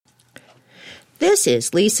This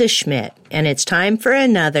is Lisa Schmidt, and it's time for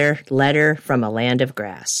another letter from a land of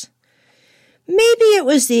grass. Maybe it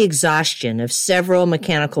was the exhaustion of several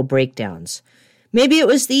mechanical breakdowns. Maybe it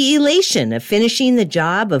was the elation of finishing the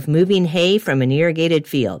job of moving hay from an irrigated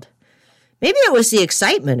field. Maybe it was the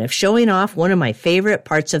excitement of showing off one of my favorite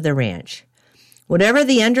parts of the ranch. Whatever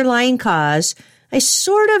the underlying cause, I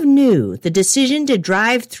sort of knew the decision to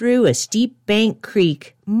drive through a steep bank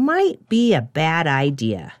creek might be a bad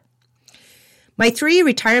idea. My 3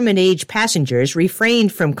 retirement-age passengers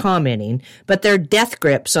refrained from commenting, but their death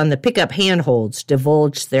grips on the pickup handholds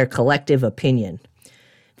divulged their collective opinion.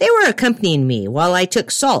 They were accompanying me while I took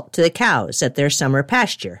salt to the cows at their summer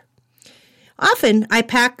pasture. Often, I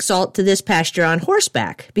pack salt to this pasture on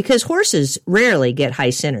horseback because horses rarely get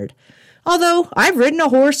high-centered. Although, I've ridden a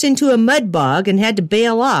horse into a mud bog and had to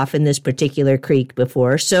bail off in this particular creek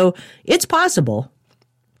before, so it's possible.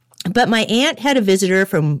 But my aunt had a visitor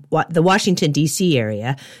from the Washington, D.C.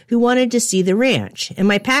 area who wanted to see the ranch, and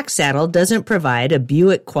my pack saddle doesn't provide a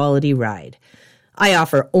Buick-quality ride. I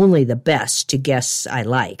offer only the best to guests I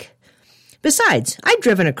like. Besides, I've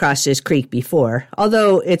driven across this creek before,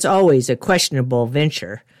 although it's always a questionable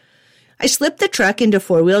venture. I slipped the truck into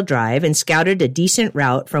 4-wheel drive and scouted a decent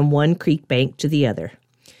route from one creek bank to the other.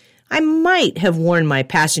 I might have warned my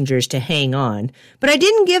passengers to hang on, but I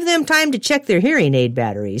didn't give them time to check their hearing aid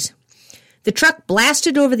batteries. The truck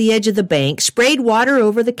blasted over the edge of the bank, sprayed water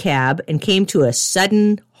over the cab, and came to a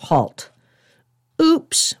sudden halt.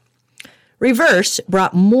 Oops. Reverse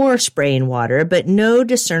brought more spraying water, but no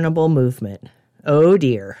discernible movement. Oh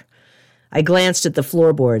dear. I glanced at the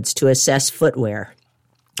floorboards to assess footwear.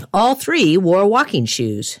 All 3 wore walking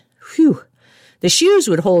shoes. Whew. The shoes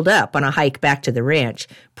would hold up on a hike back to the ranch,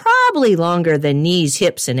 probably longer than knees,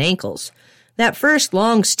 hips, and ankles. That first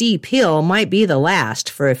long, steep hill might be the last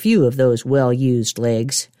for a few of those well-used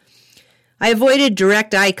legs. I avoided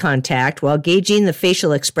direct eye contact while gauging the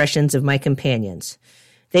facial expressions of my companions.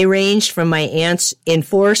 They ranged from my aunt's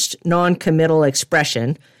enforced, non-committal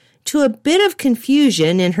expression to a bit of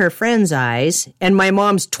confusion in her friend's eyes and my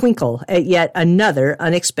mom's twinkle at yet another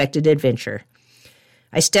unexpected adventure.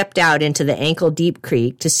 I stepped out into the ankle-deep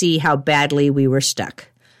creek to see how badly we were stuck.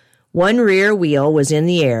 One rear wheel was in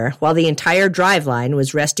the air, while the entire driveline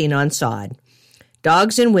was resting on sod.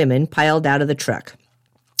 Dogs and women piled out of the truck.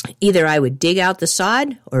 Either I would dig out the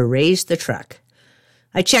sod or raise the truck.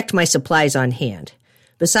 I checked my supplies on hand.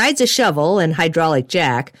 Besides a shovel and hydraulic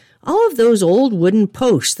jack, all of those old wooden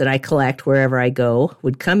posts that I collect wherever I go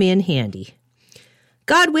would come in handy.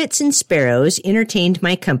 Godwits and sparrows entertained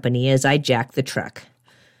my company as I jacked the truck.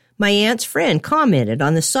 My aunt's friend commented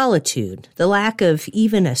on the solitude, the lack of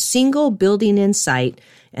even a single building in sight,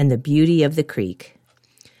 and the beauty of the creek.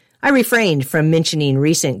 I refrained from mentioning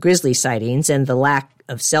recent grizzly sightings and the lack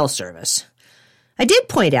of cell service. I did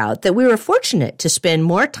point out that we were fortunate to spend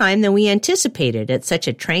more time than we anticipated at such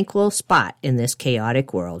a tranquil spot in this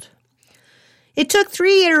chaotic world. It took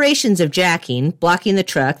 3 iterations of jacking, blocking the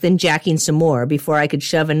truck, then jacking some more before I could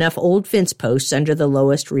shove enough old fence posts under the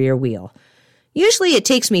lowest rear wheel. Usually it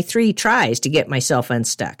takes me 3 tries to get myself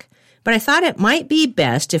unstuck, but I thought it might be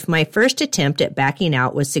best if my first attempt at backing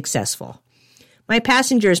out was successful. My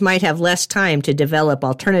passengers might have less time to develop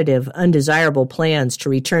alternative, undesirable plans to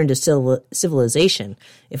return to civilization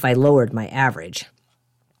if I lowered my average.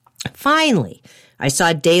 Finally, I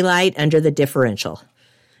saw daylight under the differential.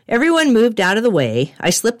 Everyone moved out of the way. I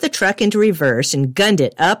slipped the truck into reverse and gunned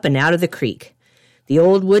it up and out of the creek. The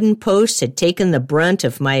old wooden posts had taken the brunt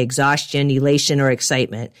of my exhaustion, elation, or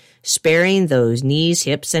excitement, sparing those knees,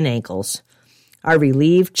 hips, and ankles. Our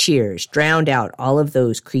relieved cheers drowned out all of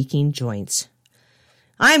those creaking joints.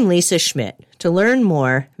 I'm Lisa Schmidt. To learn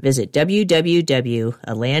more, visit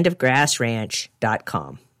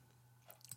www.alandofgrassranch.com.